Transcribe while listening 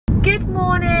Good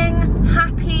morning,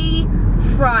 happy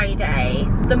Friday.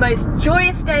 The most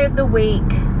joyous day of the week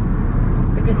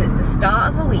because it's the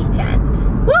start of a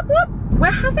weekend. Whoop whoop!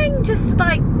 We're having just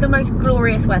like the most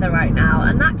glorious weather right now,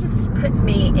 and that just puts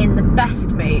me in the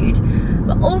best mood.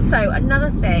 But also another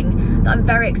thing that I'm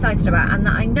very excited about and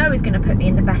that I know is going to put me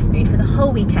in the best mood for the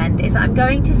whole weekend is that I'm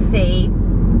going to see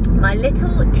my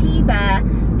little tea-bear,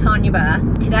 Tanya Bear,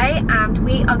 today, and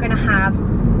we are going to have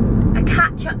a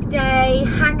catch-up day,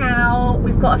 hang out.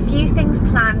 We've got a few things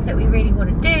planned that we really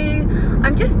want to do.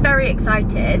 I'm just very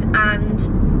excited,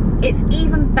 and it's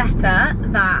even better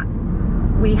that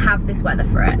we have this weather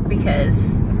for it because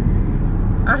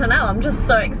I don't know, I'm just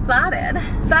so excited.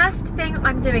 First thing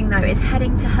I'm doing though is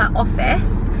heading to her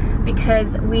office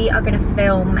because we are going to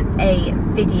film a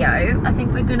video. I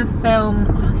think we're going to film,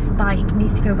 oh, this bike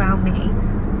needs to go around me.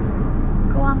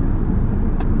 Go on.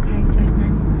 Okay, don't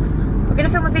then. We're going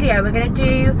to film a video. We're going to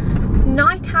do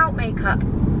night out makeup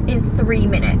in 3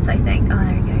 minutes, I think. Oh,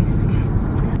 there he goes.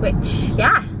 Okay. Which,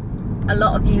 yeah, a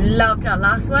lot of you loved our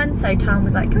last one, so Tom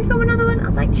was like, can we film another one? I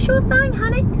was like, sure thing,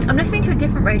 honey. I'm listening to a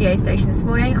different radio station this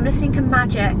morning. I'm listening to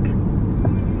Magic.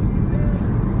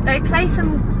 They play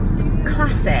some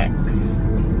classics.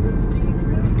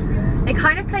 They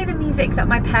kind of play the music that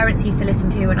my parents used to listen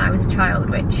to when I was a child,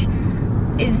 which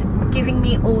is giving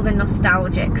me all the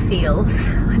nostalgic feels.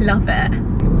 I love it.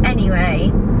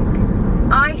 Anyway,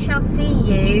 I shall see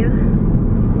you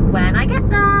when I get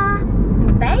there.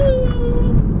 Bye.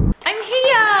 I'm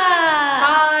here.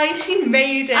 Hi, she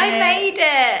made it. I made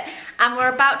it. And we're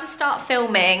about to start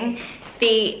filming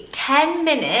the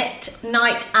 10-minute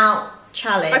night out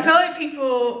challenge. I feel like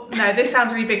people, no, this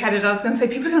sounds really big-headed. I was going to say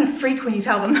people are going to freak when you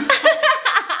tell them.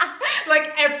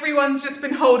 Like everyone's just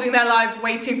been holding their lives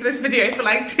waiting for this video for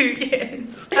like 2 years.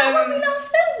 Is that when we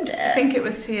last filmed it? I think it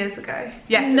was 2 years ago.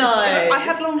 Yes. No. I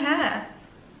had long hair.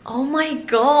 Oh my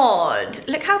god.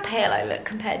 Look how pale I look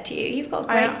compared to you. You've got a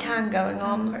great tan going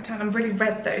on. Quite tan. I'm really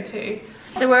red though too.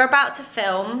 So we're about to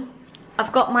film.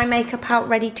 I've got my makeup out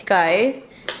ready to go.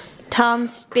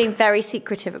 Tan's being very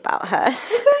secretive about hers.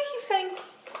 Is that keep saying,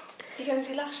 you're going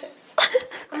to do lashes?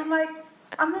 And I'm like,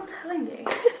 I'm not telling you.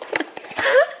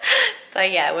 So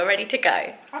yeah, we're ready to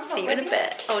go. See you in a ready.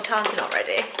 bit. Oh, Tan's not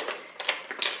ready.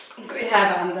 You've got your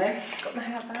hairband though. Got my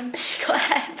hairband. She's got a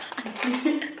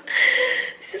hairband.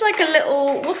 This is like a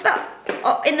little, what's that?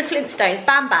 Oh, in the Flintstones,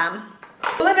 Bam Bam.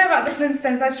 All I know about the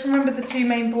Flintstones, I just remember the 2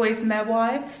 main boys and their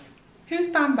wives. Who's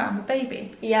Bam Bam, the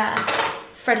baby? Yeah,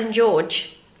 Fred and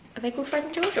George. Are they called Fred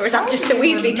and George, or is that just the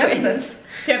Weasley twins?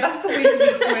 Yeah, that's the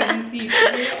Weasley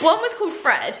twins. One was called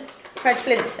Fred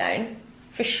Flintstone,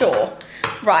 for sure.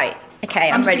 Right, okay,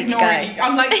 I'm ready to go. You.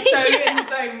 I'm like so in the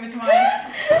zone with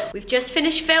mine. We've just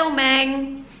finished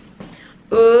filming.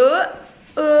 Ooh,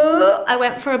 ooh, I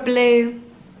went for a blue.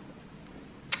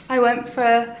 I went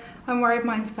for, I'm worried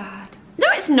mine's bad. No,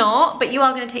 it's not, but you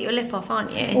are going to take your lip off,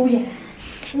 aren't you? Oh yeah.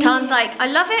 Tan's like, I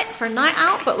love it for a night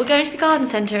out, but we're going to the garden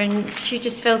centre and she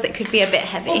just feels it could be a bit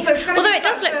heavy. Also, although it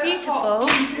does look beautiful.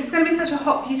 It's going to be such a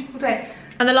hot, beautiful day.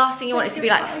 And the last thing you want is to be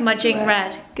like smudging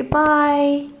red.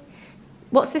 Goodbye.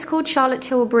 What's this called? Charlotte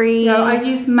Tilbury? No, I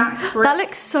used MAC Brick. That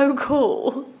looks so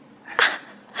cool.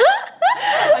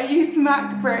 I used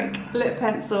MAC Brick lip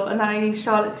pencil and then I used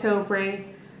Charlotte Tilbury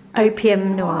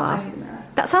Opium Noir.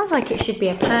 That sounds like it should be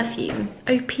a perfume.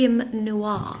 Opium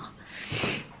Noir.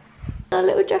 Our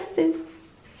little dresses.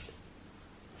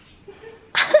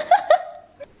 I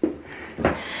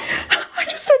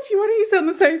just said to you, why don't you sit on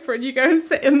the sofa and you go and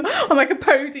sit on like a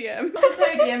podium?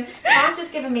 Podium. Tan's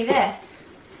just given me this.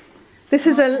 This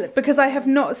is because I have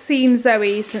not seen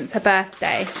Zoe since her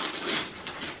birthday.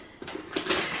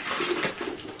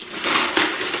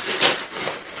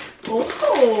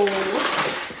 Oh,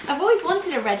 I've always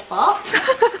wanted a red fox.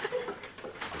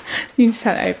 You need to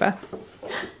turn it over.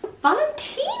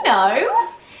 Valentino?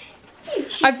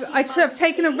 I've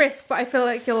taken a risk, but I feel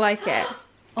like you'll like it.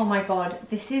 Oh my god,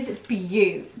 this is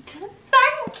beautiful.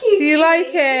 Thank you. Do you like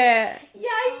it? Yeah,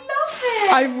 I love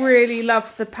it. I really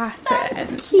love the pattern.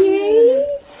 Thank you.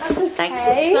 Thank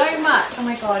you so much. Oh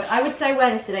my god, I would so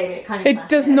wear this today, but it kind of It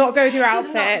does not go with your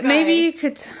outfit. Maybe you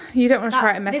could. You don't want to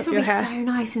try it and mess up your hair. This would be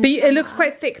so nice. But it looks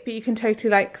quite thick, but you can totally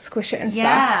like squish it and stuff.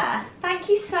 Yeah. Thank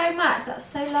you so much. That's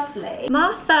so lovely.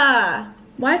 Martha.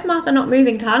 Why is Martha not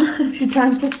moving, Tan? She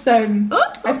turned to stone.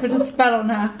 I put a spell on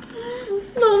her.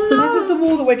 Oh, so this is the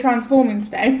wall that we're transforming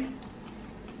today.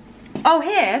 Oh,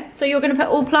 here? So you're going to put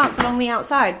all plants along the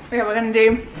outside? Yeah, we're going to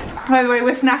do. By the way,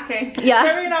 we're snacking. Yeah.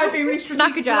 Zoe and I have been really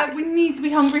strategic. Snacker-jacks. Like, we need to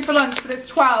be hungry for lunch, but it's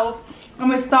 12 and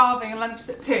we're starving and lunch is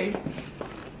at 2.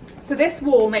 So this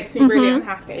wall makes me really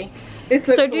unhappy. This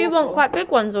looks So do you want awful. quite big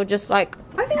ones or just like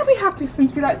I think I'd be happy for them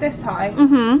to be like this high.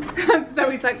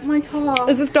 Zoe's like, my car.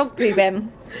 This is dog poo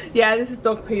bin. Yeah, this is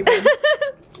dog poo bin.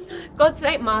 God's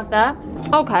sake, Martha.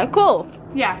 Okay, cool.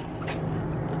 Yeah.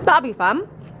 That'll be fun.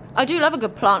 I do love a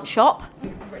good plant shop.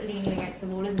 Leaning against the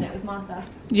wall, isn't it, with Martha?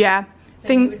 Yeah.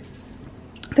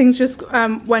 Things just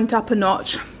went up a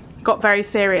notch. Got very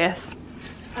serious.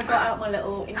 I got out my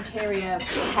little interior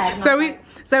head.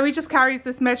 Zoe just carries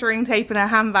this measuring tape in her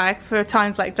handbag for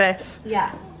times like this.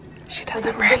 Yeah. She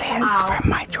doesn't really from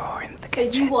my drawer in the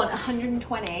kitchen. So you want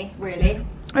 120, really?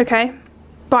 Okay.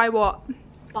 By what?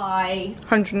 By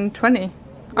 120.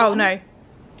 Oh no. I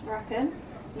reckon.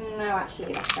 No,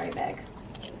 actually, that's very big.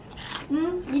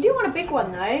 You do want a big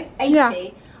one though. 80. Yeah.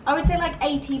 I would say like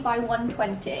 80 by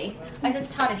 120. I said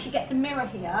to Tanya, if she gets a mirror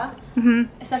here,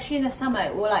 especially in the summer,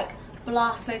 it will like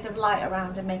blast loads of light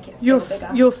around and make it feel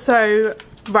bigger. You're so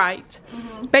right.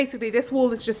 Basically, this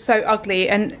wall is just so ugly,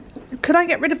 and could I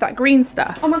get rid of that green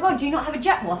stuff? Oh my god, do you not have a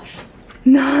jet wash?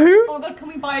 No. Oh my god, can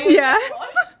we buy a jet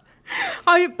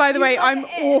wash? By the way, I'm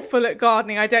awful at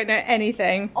gardening. I don't know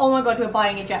anything. Oh my god, we're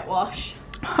buying a jet wash.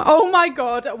 Oh my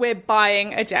god, we're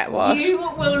buying a jet wash. You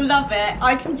will love it.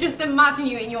 I can just imagine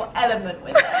you in your element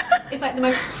with it. It's like the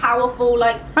most powerful,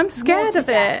 like... I'm scared of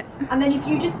it. And then if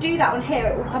you just do that on here,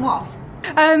 it will come off.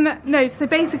 No, so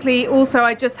basically, also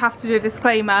I just have to do a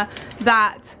disclaimer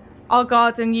that our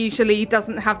garden usually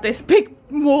doesn't have this big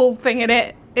wall thing in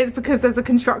it. It's because there's a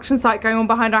construction site going on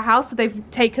behind our house, so they've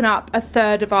taken up a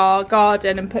third of our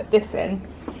garden and put this in.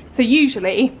 So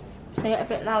usually... Say it a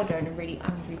bit louder in a really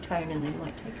angry tone and they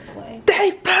might take it away.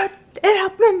 They've put it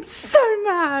up, I'm so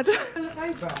mad. Look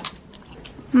over it.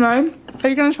 No? Are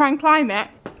you going to try and climb it?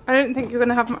 I don't think you're going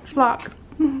to have much luck.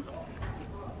 Oh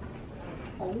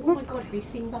my god, have you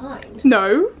seen behind?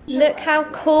 No. Look how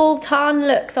cool Tan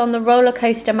looks on the roller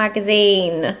coaster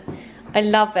magazine. I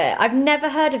love it. I've never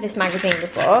heard of this magazine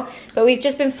before, but we've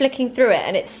just been flicking through it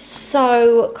and it's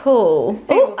so cool.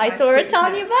 Oh, I saw a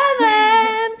Tanya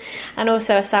Berlin and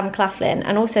also a Sam Claflin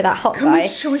and also that hot guy.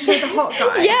 Shall we show the hot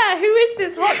guy? Yeah, who is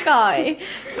this hot guy?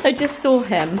 I just saw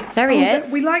him. There he is.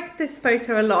 We like this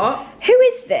photo a lot. Who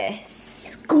is this?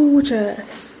 He's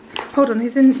gorgeous. Hold on,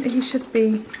 he should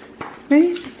be, maybe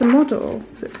he's just a model.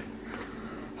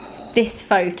 This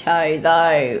photo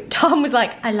though, Tom was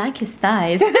like, I like his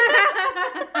thighs.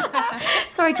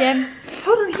 Sorry, Jim.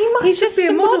 Hold on, he must just be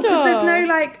a model because there's no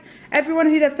like, everyone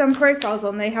who they've done profiles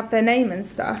on, they have their name and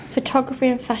stuff. Photography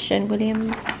and fashion,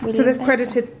 William so they've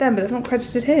credited them, but they've not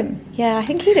credited him. Yeah, I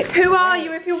think he looks Who are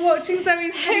you if you're watching Zoe's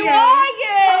video? Who are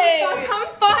you? Come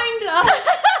find us.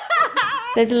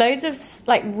 There's loads of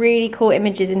like really cool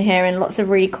images in here and lots of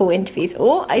really cool interviews.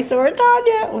 Oh, I saw a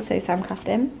Tanya. Also Sam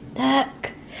Claflin.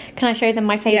 Look. Can I show them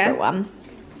my favourite one?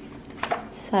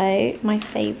 So my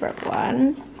favourite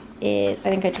one is, I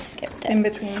think I just skipped it. In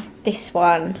between. This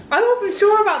one. I wasn't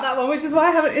sure about that one, which is why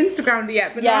I haven't Instagrammed it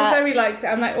yet, but now Zoe likes it.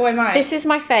 I'm like, oh, I might. This is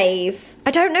my fave.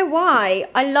 I don't know why.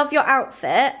 I love your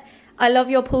outfit. I love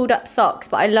your pulled up socks,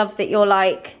 but I love that you're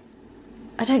like,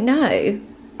 I don't know.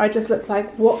 I just look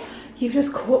like, what? You've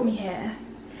just caught me here.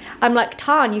 I'm like,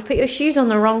 Tan, you've put your shoes on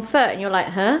the wrong foot, and you're like,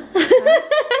 huh?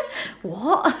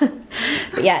 What?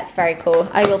 But yeah, it's very cool.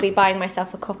 I will be buying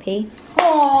myself a copy.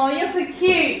 Oh, you're so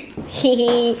cute.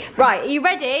 Right, are you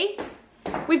ready?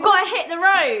 We've got to hit the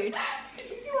road. Did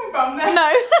you see my bum there?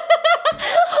 No.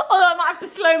 Although I might have to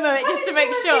slow-mo it just to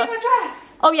make sure. My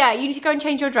dress. Oh yeah, you need to go and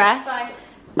change your dress. Bye.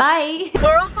 Bye.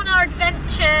 We're off on our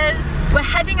adventures. We're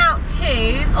heading out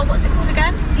to, oh, what's it called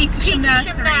again? Petersham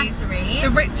Nursery. The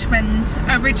Richmond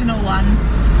original one.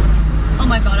 Oh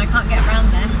my god, I can't get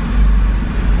around this.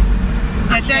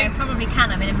 Actually, I probably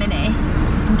can. I'm in a Mini.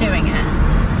 I'm doing it.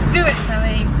 Do it,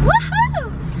 Zoe.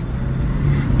 Woohoo!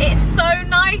 It's so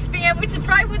nice being able to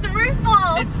drive with the roof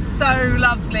off. It's so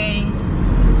lovely.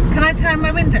 Can I turn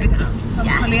my window down so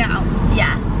I'm fully out?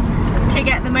 Yeah. To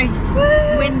get the most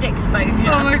wind exposure.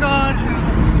 Oh my god.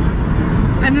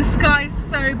 And the sky's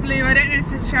so blue. I don't know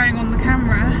if it's showing on the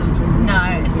camera.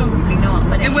 No, it's probably not.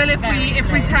 But it will if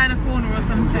we turn a corner or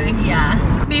something. Yeah.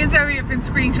 Me and Zoe have been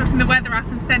screenshotting the weather app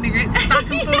and sending it back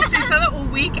and forth to each other all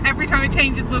week. Every time it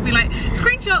changes, we'll be like,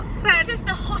 screenshot, send. This is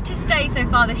the hottest day so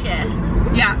far this year.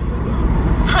 Yeah.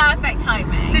 Perfect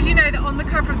timing. Did you know that on the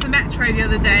cover of the Metro the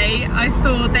other day, I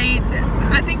saw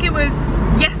I think it was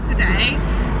yesterday,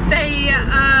 they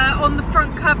on the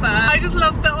front cover, I just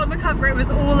loved that on the cover it was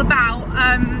all about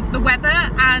the weather,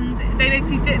 and they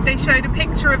basically they showed a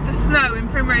picture of the snow in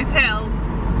Primrose Hill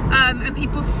and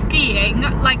people skiing,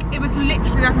 like it was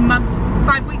literally like a month,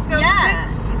 5 weeks ago. Yeah.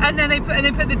 And then they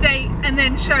put the date and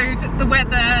then showed the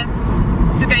weather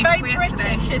the day Very before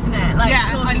yesterday. British, isn't it? Like Yeah,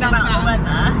 I talking love about the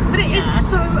weather. But it is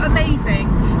so amazing.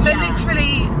 They're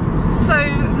literally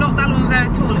not that long ago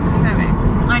at all it was snowing.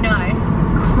 I know.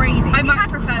 Crazy. I We much had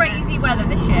prefer crazy this. weather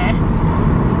this year.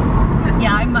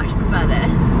 Yeah, I much prefer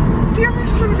this. Do you ever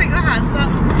just want to pick your hands up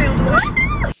and feel the wind?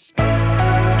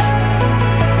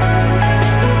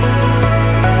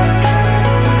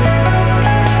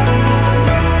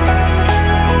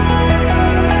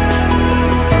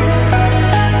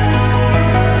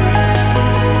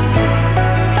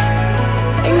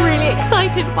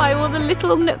 By all the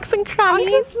little nooks and crannies.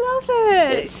 I just love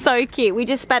it. It's so cute. We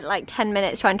just spent like 10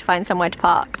 minutes trying to find somewhere to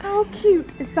park. How cute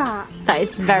is that? That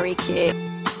is very cute.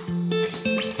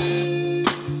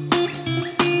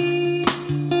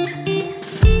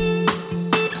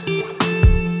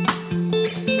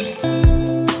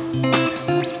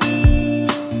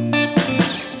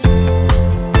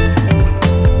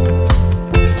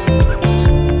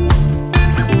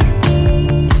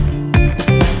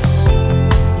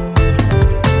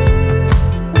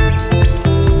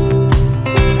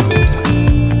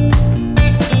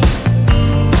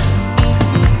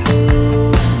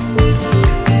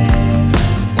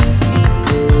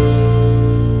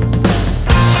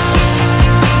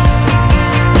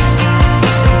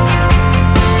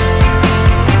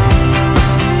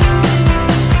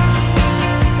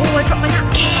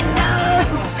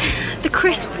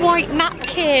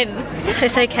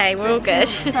 It's okay, we're all good.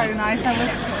 So nice.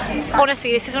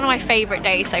 Honestly, this is one of my favourite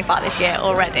days so far this year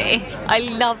already. I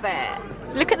love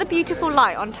it. Look at the beautiful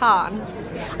light on Tarn.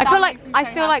 I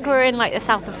feel like we're in like the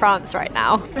south of France right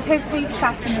now. Because we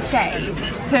sat in the shade,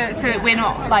 so that we're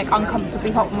not like uncomfortably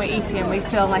hot when we're eating and we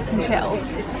feel nice and chilled.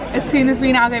 As soon as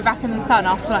we now go back in the sun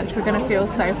after lunch, we're gonna feel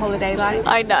so holiday-like.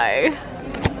 I know.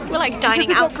 We're like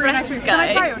dining al fresco. Can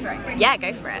I try your drink? Yeah,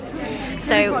 go for it.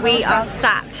 So we are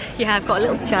sat. Yeah, I've got a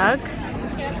little jug.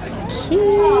 Cute.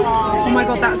 Oh my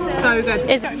god, that's so good.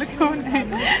 Is it recording?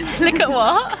 Look at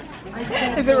what?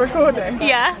 Is it recording?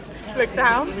 Yeah. Look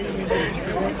down.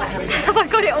 Have I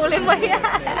got it all in my hair?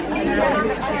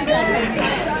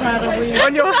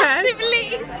 On your head?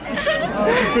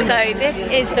 So this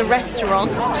is the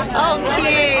restaurant. Oh,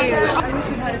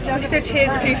 cute. We should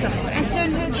cheers to something.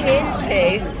 Cheers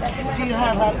to. Do you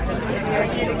have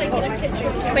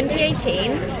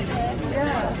 2018.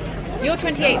 You're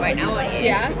 28 right now, aren't you?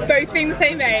 Yeah, both being the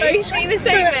same age. Both being the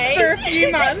same age. For a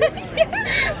few months.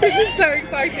 This is so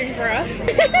exciting for us.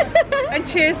 And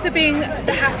cheers to being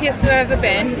the happiest we've ever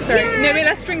been. Sorry, yeah. No, wait,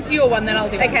 let's drink to your one, then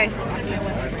I'll do one. Okay.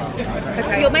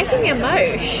 You're making me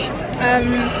emotion.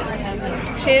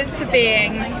 Cheers to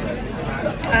being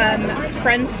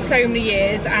friends for so many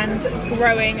years and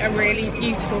growing a really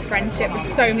beautiful friendship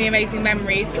with so many amazing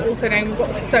memories, but also knowing we've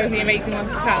got so many amazing ones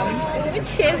to come.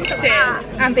 Cheers to that.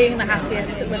 And being the happiest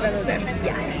that we've ever been.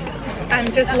 Yes.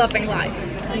 And just loving life.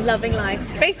 Loving life.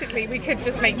 Basically, we could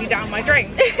just make you down my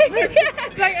drink.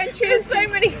 Like, and cheers, so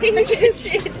many things.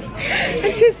 Cheers.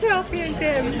 And cheers to Alfie and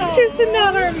Jim. Aww. Cheers to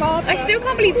Nana and Martha. I still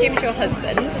can't believe Jim's your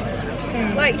husband.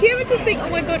 Like, you ever just think, oh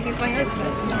my god, he's my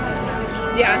husband?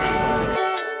 Yeah.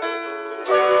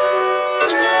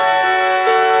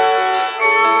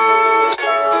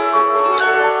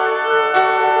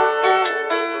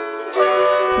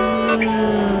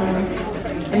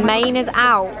 The main is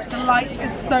out. The light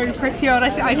is so pretty on.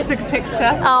 I just took a picture.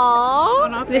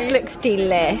 Aww, this looks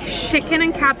delish. Chicken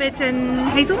and cabbage and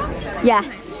hazelnut? Yes.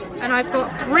 And I've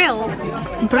got brill.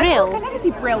 Brill? I never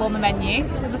see brill on the menu.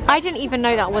 I didn't even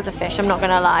know that was a fish, I'm not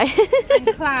gonna lie. And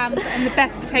clams and the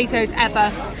best potatoes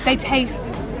ever. They taste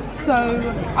so...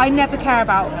 I never care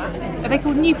about... Are they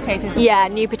called new potatoes? Yeah,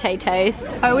 new potatoes.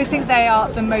 I always think they are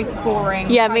the most boring.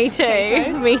 Yeah, me too.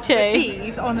 Potato. Me too. But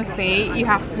these, honestly, you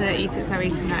have to eat it so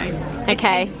eat and know.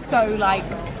 Okay. It's so like...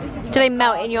 Do they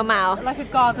melt in your mouth? Like a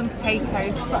garden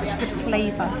potato, such good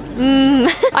flavour.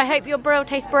 I hope your brill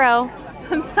tastes brill.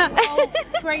 Oh,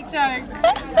 great joke.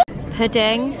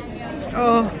 Pudding.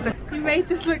 Oh, you made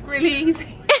this look really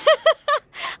easy.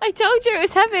 I told you it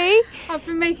was heavy. I've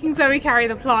been making Zoe carry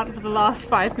the plant for the last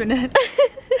 5 minutes.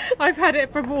 I've had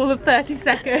it for all of 30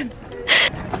 seconds.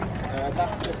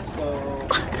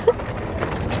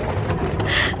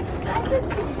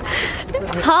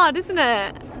 It's hard, isn't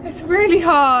it? It's really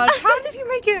hard. How did you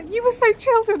make it? You were so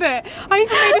chilled with it. I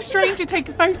even made a stranger take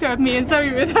a photo of me and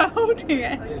Zoe without holding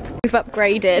it. We've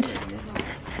upgraded.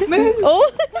 Move.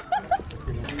 Oh.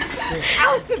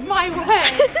 Out of my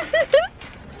way.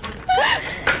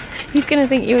 He's gonna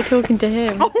think you were talking to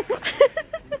him. Oh.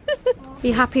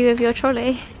 You happy with your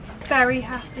trolley? Very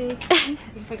happy. I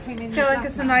feel like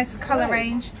it's a nice colour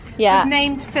range. Yeah. We've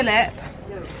named Philip.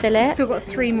 Philip. Still got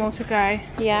 3 more to go.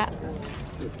 Yeah.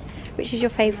 Which is your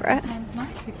favourite?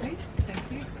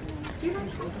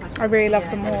 I really love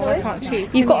them all. I can't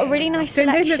choose. You've got a really nice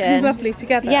selection. They look lovely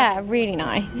together. Yeah, really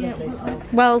nice.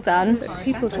 Well done.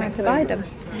 People trying to buy them.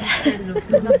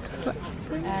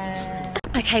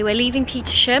 Okay, we're leaving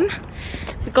Petersham.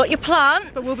 We've got your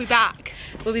plant, But we'll be back.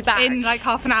 We'll be back in like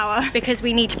half an hour. because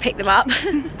we need to pick them up.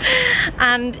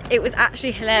 And it was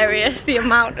actually hilarious, the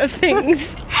amount of things.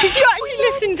 Did you actually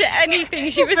listen to anything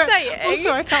she was saying?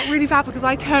 Also, I felt really bad because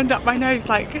I turned up my nose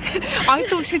like, I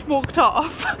thought she'd walked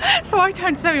off. So I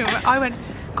turned to Zoe and I went,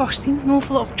 gosh, seems an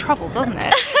awful lot of trouble, doesn't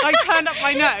it? I turned up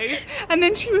my nose and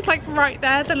then she was like right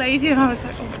there, the lady, and I was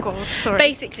like, oh God, sorry.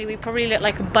 Basically, we probably look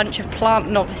like a bunch of plant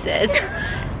novices.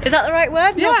 Is that the right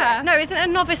word? Yeah. Novice? No, isn't a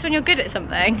novice when you're good at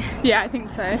something? Yeah, I think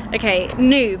so. Okay,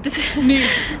 noobs.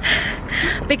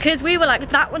 Noobs. Because we were like,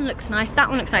 that one looks nice, that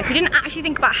one looks nice. We didn't actually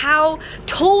think about how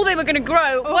tall they were going to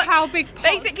grow. Or how big pots.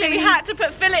 Basically, we had to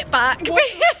put Philip back. Yeah,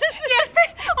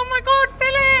 oh my God,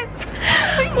 Philip!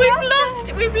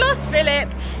 We've lost Philip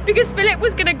because Philip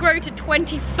was going to grow to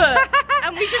 20 foot.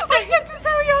 And we just I said to Zoe,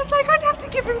 I was like, I'd have to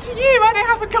give him to you. I don't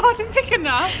have a garden big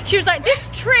enough. She was like, this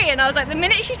tree, and I was like, the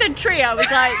minute she said tree, I was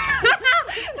like,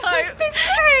 no, this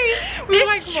tree.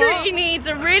 This tree needs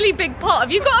a really big pot.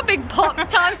 Have you got a big pot?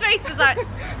 Tan's face was like,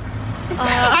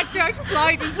 actually, I just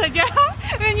lied and said yeah,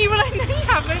 and then you were like, no, you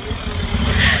haven't.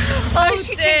 oh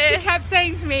She dear. kept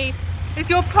saying to me, is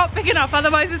your pot big enough?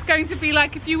 Otherwise it's going to be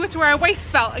like if you were to wear a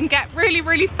waist belt and get really,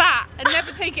 really fat and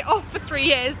never take it off for 3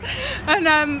 years. And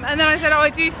then I said, oh, I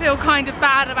do feel kind of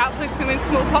bad about putting them in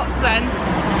small pots then.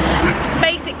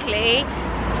 Basically,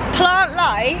 plant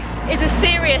life is a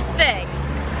serious thing.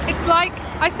 It's like,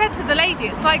 I said to the lady,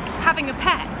 it's like having a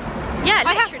pet. Yeah,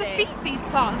 I have to literally. feed these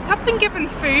plants. I've been given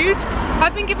food,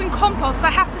 I've been given compost,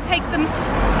 I have to take them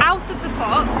out of the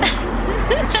pot.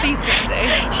 She's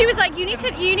gonna do. She was like, you need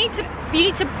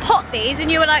to pot these,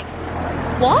 and you were like,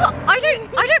 what? I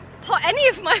don't pot any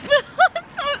of my plants.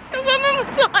 The woman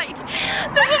was like,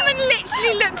 the woman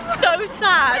literally looked so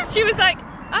sad. She was like,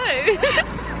 oh.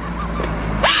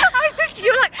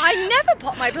 You were like, I never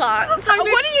pot my plants.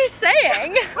 What are you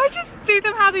saying? I just do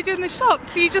them how they do in the shop.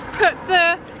 So you just put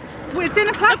it's in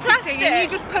a plastic thing and you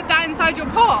just put that inside your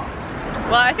pot.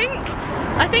 Well, I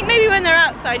think maybe when they're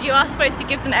outside you are supposed to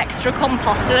give them extra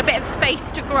compost and a bit of space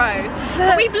to grow.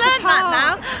 But we've learned that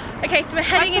now. Okay, so we're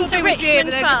heading into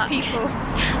Richmond Park.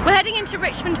 We're heading into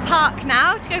Richmond Park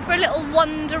now to go for a little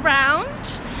wander round.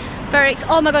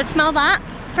 Oh my God, smell that.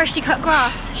 Freshly cut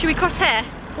grass. Should we cross here?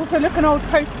 Also look, an old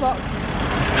post box.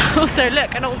 Also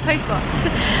look, an old post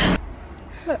box.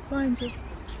 Look, behind you.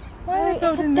 Why are they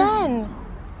building den?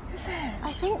 Is it?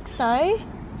 I think so.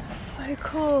 That's so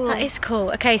cool. That is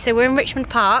cool. Okay, so we're in Richmond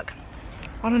Park.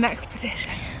 On an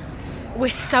expedition. We're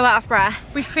so out of breath.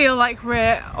 We feel like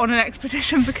we're on an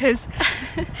expedition because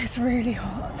it's really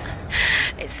hot.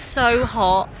 It's so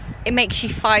hot. It makes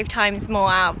you 5 times more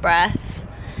out of breath.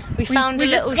 We found a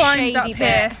little shady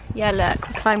bit. Yeah, look,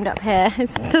 we climbed up here.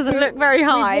 It doesn't look very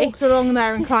high. We walked along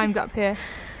there and climbed up here.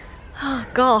 Oh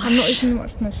gosh. I'm not even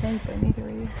much in the shade though, neither are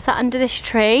you. Sat under this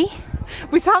tree.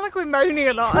 We sound like we're moaning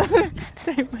a lot,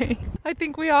 don't we? I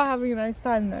think we are having a nice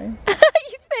time though.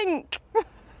 You think?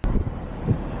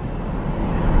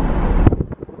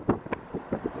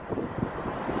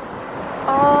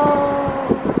 Oh,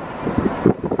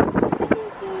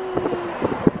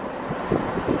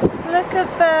 look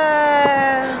at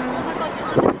them.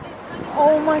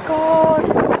 Oh my God.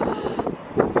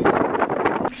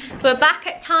 We're back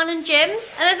at Tanya Gyms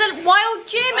and there's a wild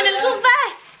gym and a little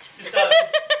vest.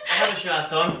 I had a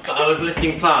shirt on, but I was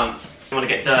lifting plants. I want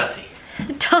to get dirty.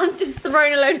 Dan's just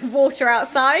thrown a load of water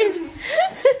outside.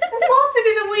 Martha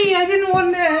did a wee. I didn't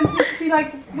want it to be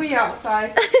like wee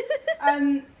outside. Do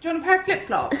you want a pair of flip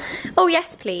flops? Oh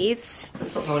yes, please.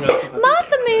 Oh, no.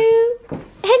 Martha Moo.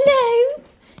 Hello.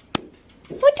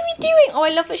 What are we doing? Oh, I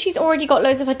love that she's already got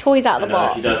loads of her toys out of the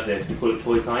box. She does this. We call it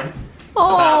toy time. Oh.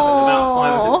 About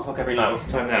 5 or 6 o'clock every night. What's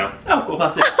the time now? Oh,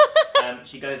 6:15.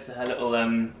 She goes to her little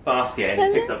basket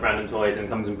and she picks up random toys and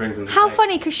comes and brings them. How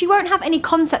funny, because she won't have any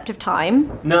concept of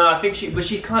time. No, I think she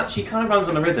kind of runs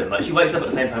on a rhythm. Like she wakes up at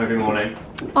the same time every morning.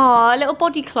 Oh, a little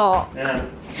body clock. Yeah.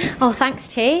 Oh, thanks,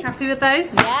 T. Happy with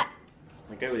those? Yeah.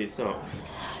 I go with these socks.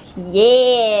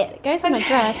 Yeah. It goes with my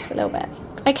dress a little bit.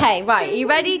 Okay, right. Are you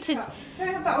ready to?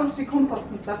 Don't have that on to do compost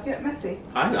and stuff. Get messy.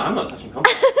 I'm not touching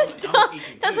compost.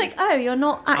 That's like, oh, you're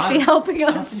not actually helping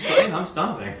us. I'm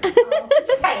starving.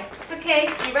 Okay,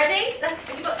 you ready?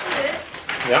 Have you got scissors?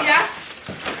 Yeah.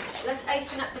 Let's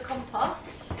open up the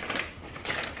compost.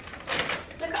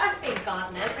 Look at us being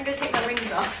gardeners. I'm going to take my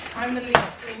rings off. I'm the least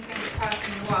green fingered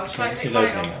person in the world. Should I take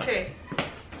mine off too?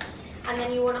 and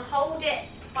then you want to hold it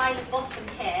by the bottom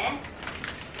here,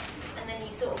 and then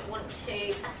you sort of want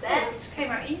to, that's it. It just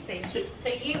came out easy. So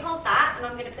you hold that, and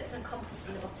I'm going to put some compost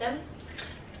on the bottom.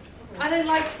 I don't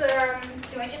like the,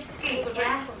 Do I just scoop the roots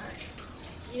yeah? on it.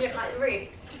 You don't like the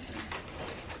roots?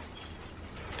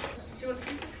 Do you want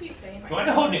to use the scoop thing? Why are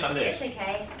you holding it like this? It's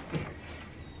okay.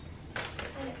 I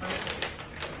don't mind.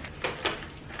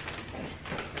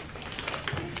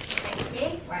 Thank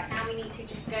you. Right, now we need to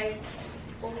just go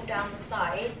all down the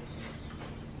sides.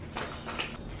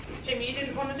 Jimmy, you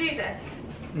didn't want to do this?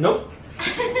 Nope.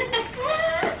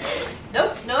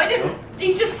 Nope, no I didn't.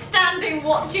 He's just standing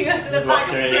watching us in a Just bag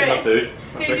watching of and eating my fruit.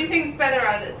 food. Who do you think's better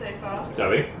at it so far?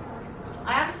 Zoe.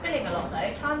 I am spilling a lot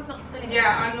though. Tan's not spilling.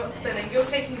 Yeah, I'm not spilling. You're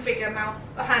taking bigger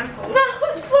handfuls.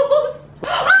 Mouthfuls.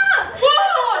 Ah!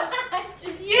 What?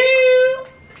 You!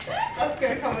 That's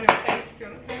going to come on your face if you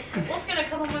want to. What's going to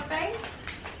come on my face?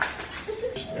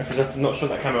 Because I'm not sure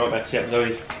that camera will better yet.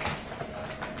 Zoe's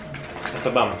at the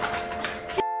bum.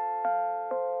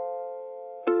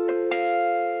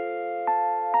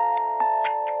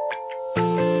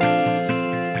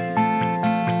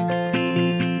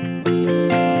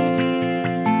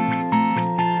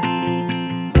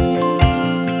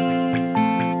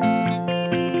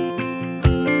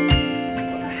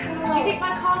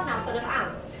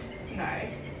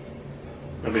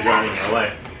 I'll be drowning you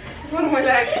away. It's one of my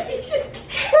legs. He just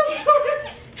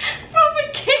proper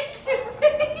kicked me.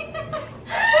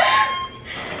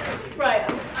 Right,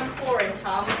 I'm pouring,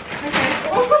 Tom. Okay.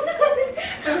 Oh, sorry.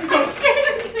 I'm scared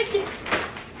I'm gonna get.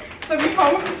 Let me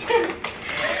calm down.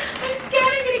 I'm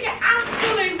scared I'm gonna get ants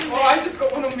all over me. Oh, I just got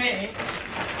one on me.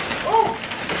 Oh.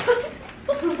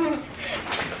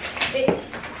 It's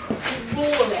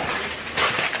rolling.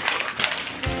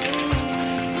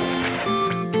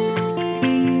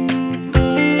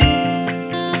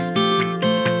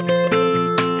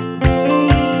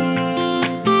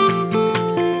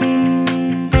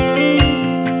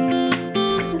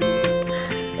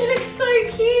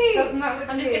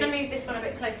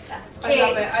 I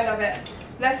love it, I love it.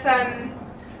 Let's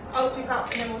I'll sweep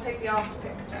up and then we'll take the after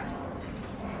picture.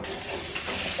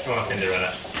 Oh,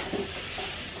 Cinderella.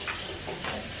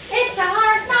 It's a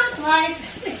hard knock life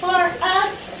for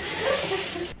us.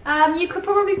 You could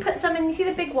probably put some in, you see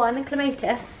the big one, the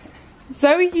clematis?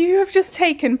 Zoe, you have just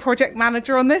taken project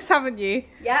manager on this, haven't you?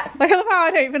 Yeah. Like, I love how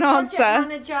I don't even answer. Project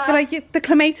manager. But like, the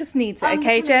clematis needs it,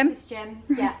 okay, Jim? Jim?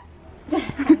 Yeah.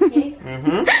 Thank you.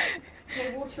 Mm-hmm.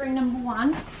 Okay, watering number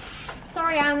 1.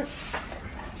 Sorry, ants.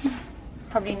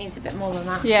 Probably needs a bit more than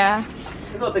that. Yeah.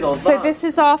 We've got a big old So barn. this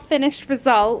is our finished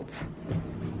result.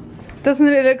 Doesn't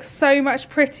it look so much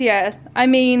prettier? I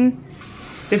mean...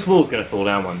 This wall's going to fall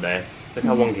down one day. Look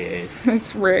how wonky it is.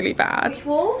 It's really bad. Which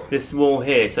wall? This wall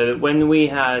here, so that when we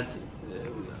had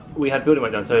building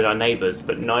work done, so did our neighbours,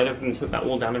 but neither of them took that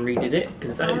wall down and redid it,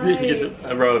 because it's literally just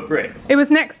a row of bricks. It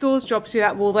was next door's job to do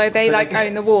that wall though. They like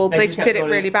own the wall, but they just kept did it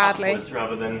going really badly. upwards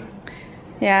rather than...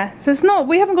 Yeah, so it's not,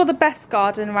 we haven't got the best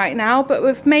garden right now, but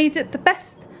we've made it the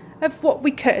best of what we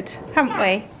could, haven't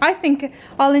we? I think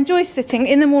I'll enjoy sitting.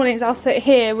 In the mornings I'll sit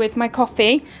here with my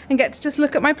coffee and get to just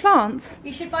look at my plants.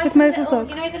 You should buy With some my little, little dog.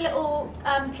 you know the little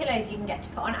pillows you can get to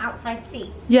put on outside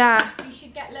seats? Yeah, You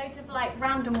should get loads of like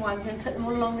random ones and put them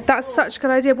all along the that's wall. such a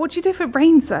good idea. What do you do if it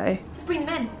rains though? Just bring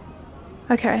them in.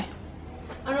 Okay.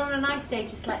 And on a nice day,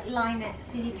 just like line it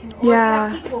so you can, or Yeah.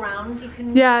 if you have people around, you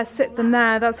can... Yeah, sit them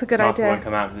there. That's a good Martha won't idea.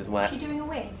 come out because it's Is wet. she doing a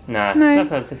wee? Nah, No,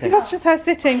 that's how it's sitting. that's just her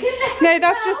sitting. No,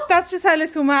 that's just her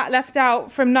little mat left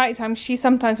out from night time. She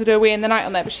sometimes would do a wee in the night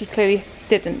on there, but she clearly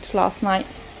didn't last night.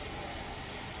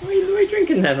 What are you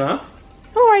drinking there, Martha?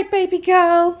 All right, baby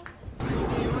girl.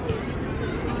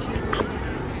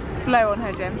 Blow on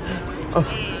her, Jim. Oh.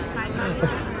 She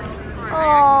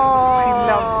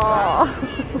loves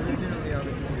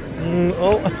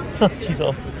Oh, she's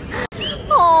off.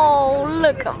 Oh,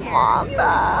 look at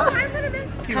Martha.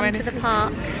 Come to the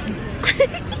park.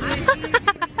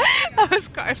 That was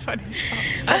quite a funny shot.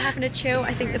 We're having a chill.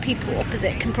 I think the people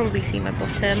opposite can probably see my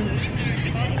bottom.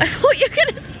 I thought you were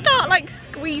going to start like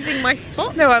squeezing my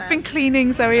spots. No, I've been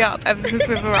cleaning Zoe up ever since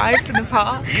we've arrived in the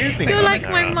park. You're like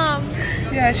my mum.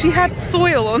 Yeah, she had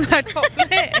soil on her top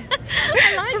lip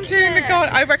from doing the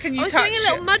garden. I reckon you I was doing touched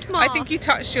a little mud I mask. think you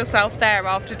touched yourself there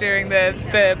after doing the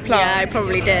plants. Yeah, I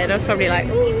probably did. I was probably like,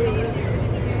 ooh.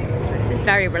 This is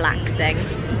very relaxing.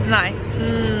 It's nice.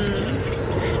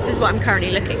 This is what I'm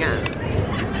currently looking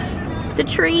at. The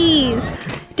trees.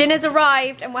 Dinner's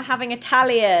arrived and we're having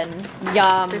Italian.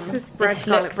 Yum. This is bread,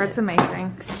 garlic bread's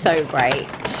amazing. So great.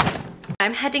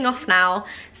 I'm heading off now,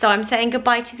 so I'm saying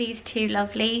goodbye to these 2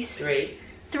 lovelies. 3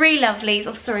 lovelies.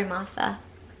 Oh, sorry, Martha.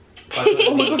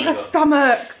 Oh my god, her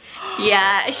stomach!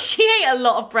 Yeah, she ate a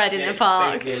lot of bread in the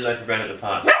park. Basically a loaf of bread at the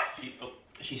park.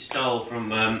 She stole from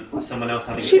someone else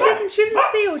having. She didn't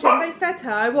steal, Jen. They fed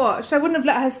her. I watched. I wouldn't have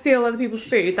let her steal other people's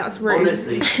food. That's rude.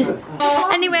 Honestly.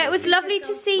 Anyway, it was lovely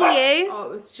to see you. Oh,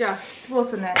 it was just,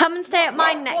 wasn't it? Come and stay at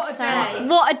mine next time.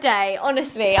 What a day,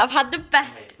 honestly. I've had the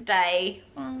best day.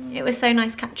 It was so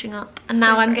nice catching up. And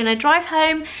now I'm going to drive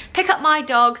home, pick up my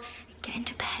dog, and get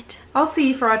into bed. I'll see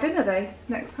you for our dinner though,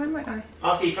 next time, won't I?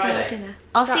 I'll see you Friday. Dinner.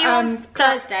 I'll see you on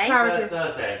Thursday.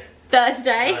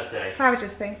 Thursday.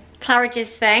 Claridge's thing. Claridge's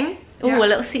thing. Oh, Yeah. a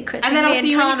little secret. And then I'll see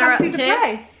you when you come see the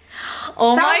play.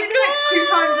 Oh That'll my be the next 2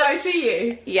 times that I see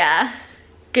you. Yeah.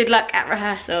 Good luck at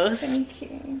rehearsals. Thank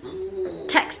you.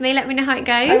 Text me, let me know how it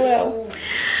goes. I will.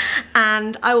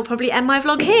 And I will probably end my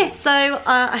vlog here. So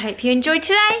I hope you enjoyed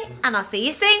today, and I'll see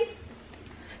you soon.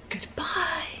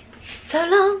 Goodbye. So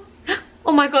long.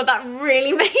 Oh my god, that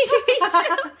really made me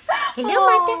jump. Hello,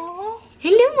 Mother.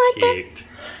 Hello, Mother. Cute.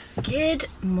 Good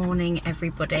morning,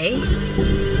 everybody.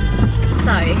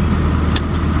 So,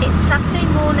 it's Saturday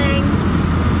morning,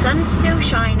 sun's still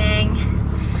shining,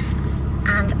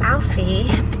 and Alfie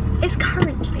is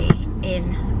currently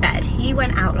in bed. He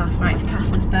went out last night for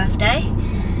Cass's birthday,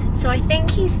 so I think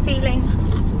he's feeling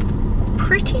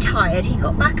pretty tired. He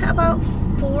got back at about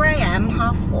 4 AM,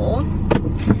 half 4.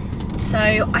 So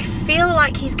I feel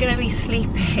like he's gonna be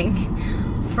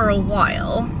sleeping for a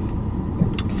while.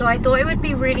 So I thought it would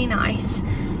be really nice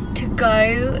to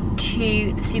go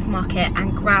to the supermarket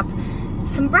and grab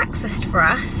some breakfast for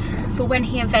us for when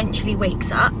he eventually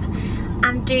wakes up,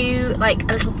 and do like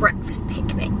a little breakfast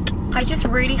picnic. I just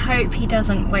really hope he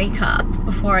doesn't wake up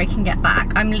before I can get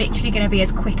back. I'm literally gonna be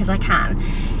as quick as I can.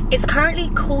 It's currently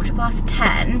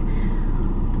 10:15.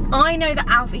 I know that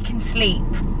Alfie can sleep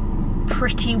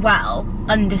pretty well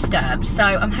undisturbed, so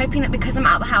I'm hoping that because I'm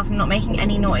out of the house, I'm not making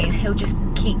any noise, he'll just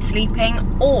keep sleeping,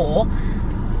 or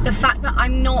the fact that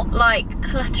I'm not like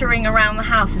cluttering around the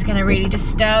house is going to really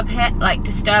disturb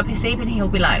his sleep, and he'll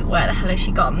be like, where the hell has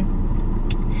she gone?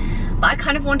 But I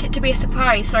kind of want it to be a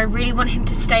surprise, so I really want him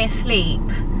to stay asleep.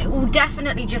 It will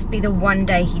definitely just be the one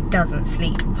day he doesn't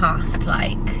sleep past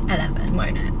like 11,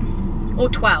 won't it? Or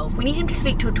 12. We need him to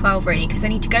sleep till 12 really, because I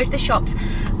need to go to the shops,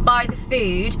 buy the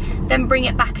food, then bring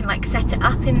it back and like set it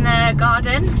up in the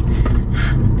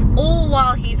garden, all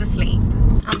while he's asleep.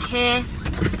 I'm here,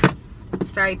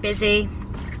 it's very busy.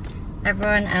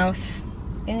 Everyone else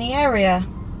in the area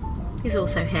is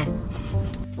also here.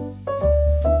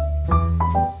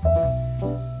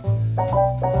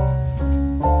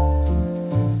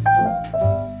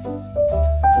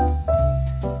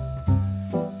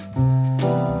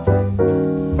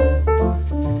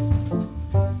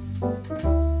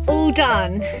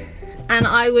 Done, and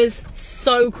I was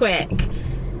so quick.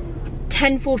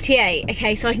 10:48.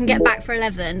 Okay, so I can get back for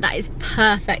 11. That is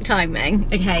perfect timing.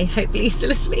 Okay, hopefully he's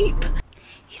still asleep.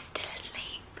 He's still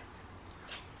asleep.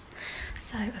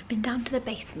 Yes. So I've been down to the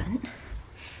basement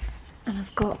and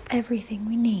I've got everything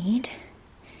we need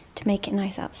to make it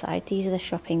nice outside. These are the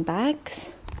shopping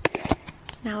bags.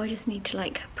 Now I just need to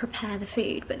like prepare the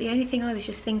food, but the only thing I was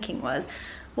just thinking was,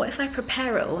 what if I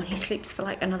prepare it all and he sleeps for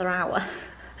like another hour?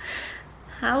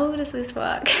 How does this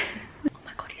work? Oh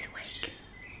my god, he's awake.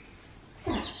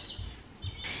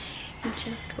 He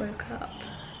just woke up.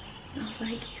 And I was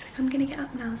like, he's like, I'm gonna get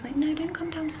up now. I was like, no, don't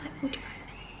come down for like 45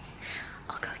 minutes.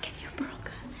 I'll go and get you a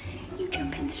Barocca. You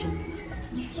jump in the shop.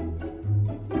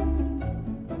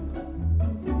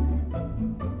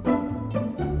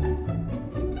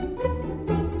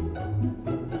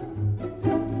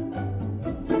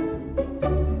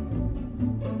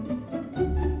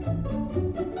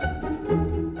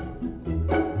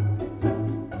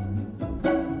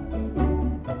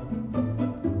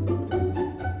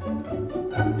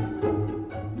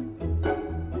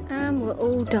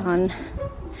 Done.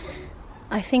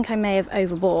 I think I may have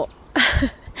overbought.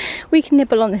 We can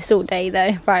nibble on this all day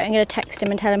though. Right, I'm going to text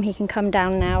him and tell him he can come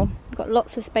down now. We've got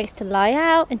lots of space to lie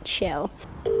out and chill.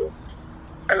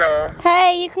 Hello.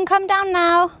 Hey, you can come down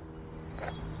now.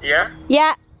 Yeah?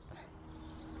 Yeah.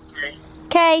 Okay.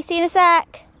 Okay, see you in a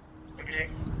sec. Okay.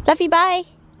 Love you, bye.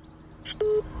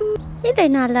 Hello,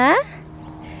 Nala.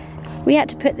 We had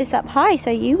to put this up high so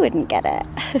you wouldn't get it.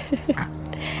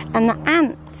 And the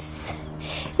ants.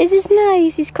 This is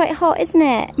nice. It's quite hot, isn't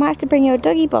it? Might have to bring your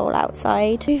doggy bowl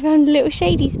outside. We found a little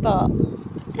shady spot.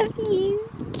 Love you,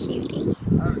 cutie.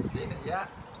 I haven't seen it yet.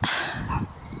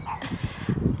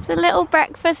 It's a little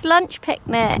breakfast lunch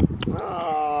picnic.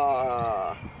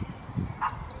 Ah.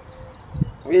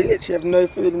 We literally have no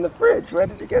food in the fridge. Where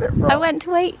did you get it from? I went to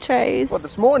Waitrose. What,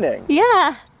 this morning?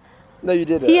 Yeah. No, you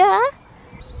didn't. Yeah.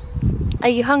 Are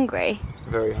you hungry?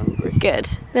 Very hungry. Good.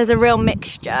 There's a real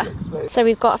mixture. So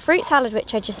we've got a fruit salad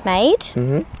which I just made.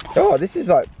 Mm-hmm. Oh, this is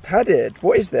like padded.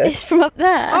 What is this? It's from up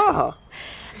there. Ah.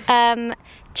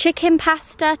 Chicken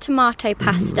pasta, tomato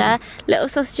pasta, little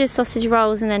sausages, sausage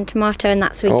rolls, and then tomato, and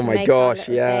that's what we Oh can my make gosh,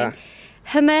 our little yeah. thing.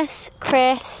 Hummus,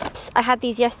 crisps. I had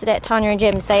these yesterday at Tanya and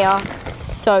Jim's. They are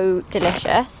so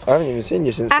delicious. I haven't even seen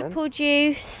you since then. Apple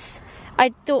juice. I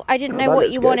didn't know that what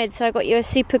looks you good. wanted, so I got you a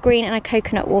super green and a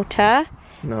coconut water.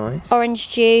 Nice. Orange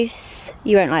juice.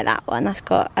 You won't like that one. That's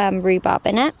got rhubarb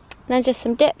in it. And then just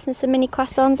some dips and some mini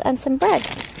croissants and some bread.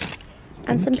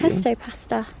 And some pesto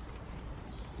pasta.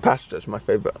 Pasta's my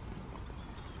favourite.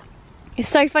 It's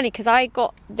so funny because I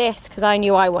got this because I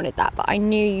knew I wanted that, but I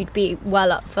knew you'd be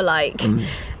well up for like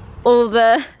all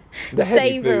the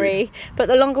savoury. But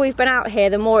the longer we've been out here,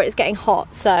 the more it's getting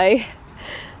hot, so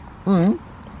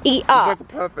eat up. It's like a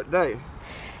perfect day.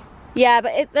 Yeah,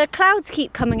 but the clouds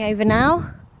keep coming over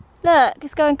now. Look,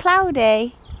 it's going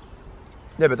cloudy.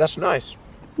 Yeah, but that's nice.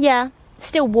 Yeah,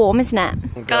 still warm, isn't it?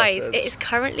 And Guys, glasses. it is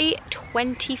currently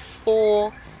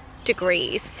 24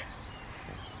 degrees.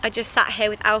 I just sat here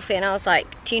with Alfie and I was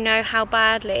like, do you know how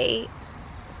badly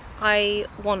I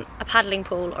want a paddling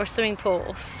pool or a swimming pool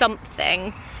or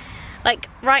something? Like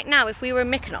right now, if we were in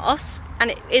Mykonos,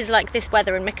 and it is like this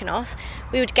weather in Mykonos,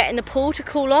 we would get in the pool to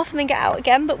cool off and then get out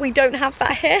again, but we don't have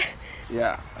that here.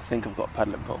 Yeah, I think I've got a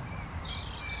paddling pool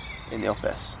in the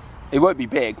office. It won't be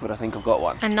big, but I think I've got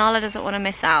one. And Nala doesn't want to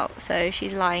miss out, so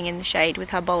she's lying in the shade with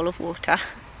her bowl of water.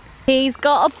 He's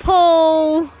got a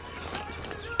pool.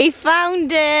 He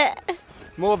found it.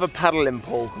 More of a paddling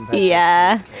pool compared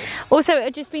Yeah. Also, it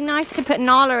would just be nice to put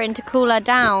Nala in to cool her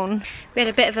down. We had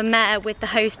a bit of a mare with the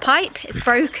hose pipe. It's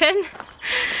broken.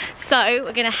 So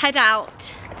we're going to head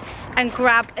out and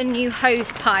grab a new hose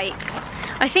pipe.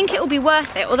 I think it will be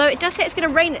worth it, although it does say it's going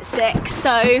to rain at 6,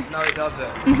 so... No, it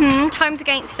doesn't. Time's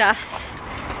against us.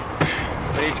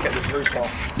 We need to get this roof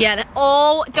off. Yeah,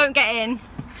 oh, don't get in.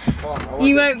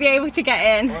 You won't be able to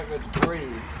get in. I won't be able to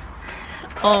breathe.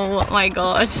 Oh my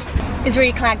god. It's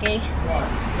really claggy. Right.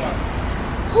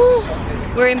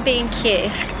 We're in B&Q.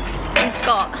 We've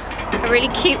got a really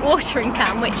cute watering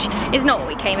can, which is not what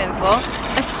we came in for.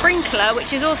 A sprinkler,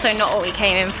 which is also not what we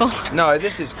came in for. No,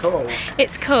 this is cool.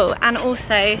 It's cool. And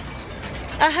also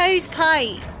a hose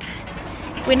pipe.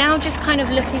 We're now just kind of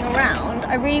looking around.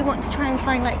 I really want to try and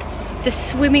find like the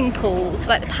swimming pools,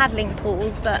 like the paddling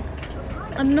pools, but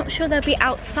I'm not sure they'll be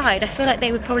outside. I feel like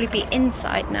they would probably be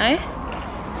inside, no?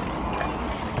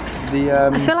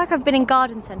 I feel like I've been in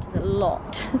garden centres a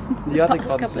lot. The other past garden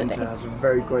couple of centre days. has a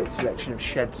very great selection of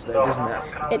sheds though, doesn't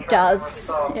it? It does.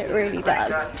 It really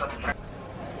does.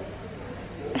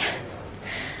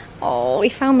 Oh, we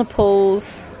found the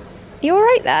pools. You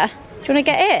alright there? Do you want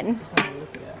to get in?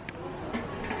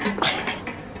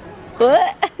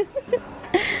 What?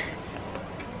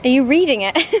 Are you reading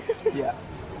it? Yeah.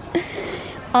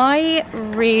 I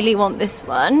really want this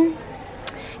one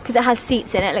because it has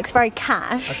seats in it. It looks very I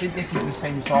cash. think this is the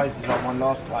same size as our one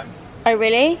last time. Oh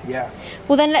really? Yeah.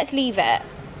 Well then let's leave it.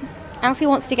 Alfie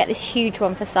wants to get this huge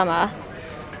one for summer.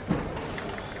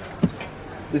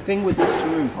 The thing with this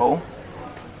swimming pool,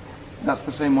 that's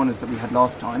the same one as that we had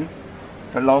last time.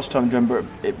 But last time, do you remember,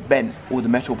 it bent, all the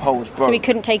metal poles broke. So we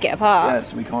couldn't take it apart. Yeah,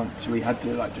 so we can't, so we had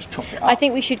to like just chop it up. I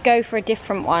think we should go for a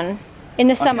different one. In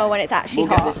the summer when it's actually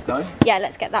we'll hot. Get this though. Yeah,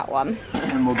 let's get that one.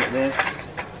 And we'll get this.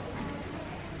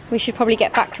 We should probably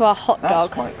get back to our hot That's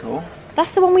dog. quite cool.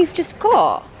 That's the one we've just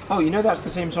got. Oh, you know that's the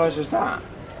same size as that?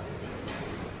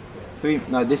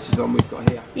 No, this is the one we've got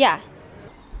here. Yeah.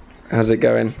 How's it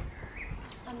going?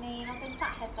 I mean, I've been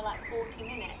sat here for like 40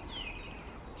 minutes.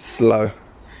 Slow.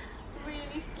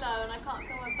 Really slow and I can't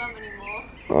feel my bum anymore.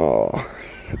 Oh.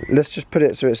 Let's just put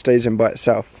it so it stays in by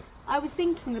itself. I was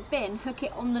thinking the bin, hook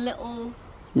it on the little...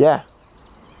 Yeah.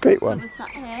 Great So I one. was sat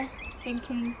here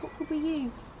thinking, what could we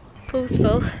use? Pool's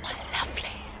full.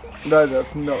 Lovely. No,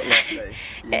 that's not lovely.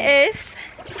 It is.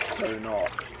 It's so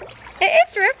not. It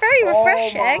is very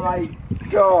refreshing. Oh my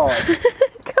god.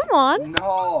 Come on.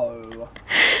 No.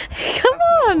 Come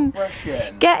on.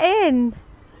 Refreshing. Get in.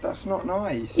 That's not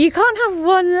nice. You can't have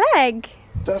one leg.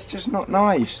 That's just not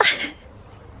nice.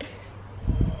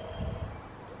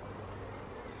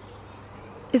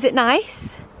 Is it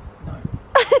nice? No.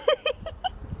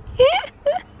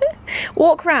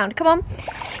 Walk round. Come on.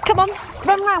 Come on.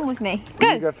 Run round with me.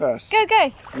 Go. You go first. Go,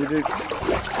 go. You do.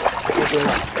 You're doing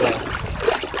that first.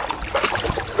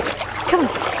 Come on.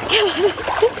 Come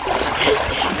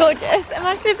on. Gorgeous.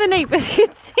 Imagine if the neighbours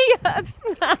could see us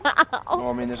now. Oh,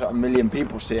 I mean, there's like a million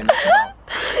people seeing us now.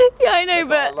 Yeah, I know,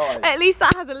 Look at but our lives. at least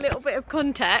that has a little bit of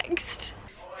context.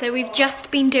 So we've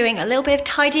just been doing a little bit of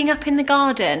tidying up in the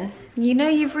garden. You know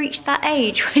you've reached that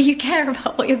age where you care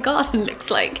about what your garden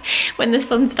looks like when the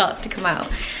sun starts to come out.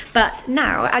 But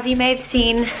now, as you may have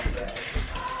seen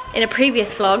in a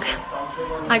previous vlog,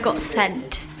 I got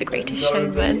sent The Greatest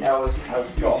Showman.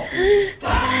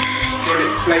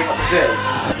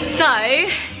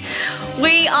 So,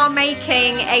 we are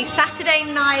making a Saturday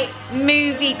night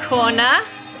movie corner.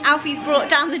 Alfie's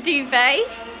brought down the duvet.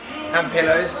 And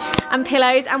pillows. And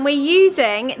pillows, and we're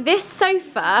using this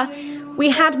sofa we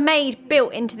had made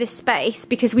built into this space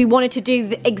because we wanted to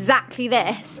do exactly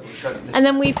this. And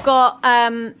then we've got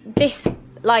this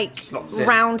like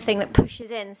round thing that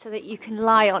pushes in so that you can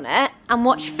lie on it and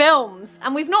watch films.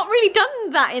 And we've not really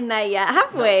done that in there yet,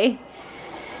 have we?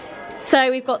 So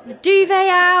we've got the duvet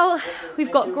out,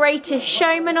 we've got Greatest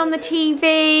Showman on the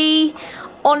TV.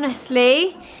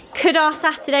 Honestly, could our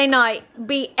Saturday night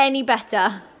be any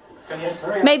better?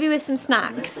 Maybe with some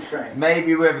snacks.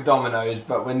 Maybe with Domino's,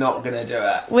 but we're not gonna do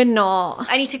it. We're not.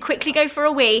 I need to quickly go for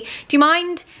a wee. Do you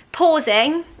mind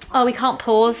pausing? Oh, we can't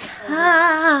pause.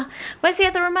 Ah, where's the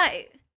other remote?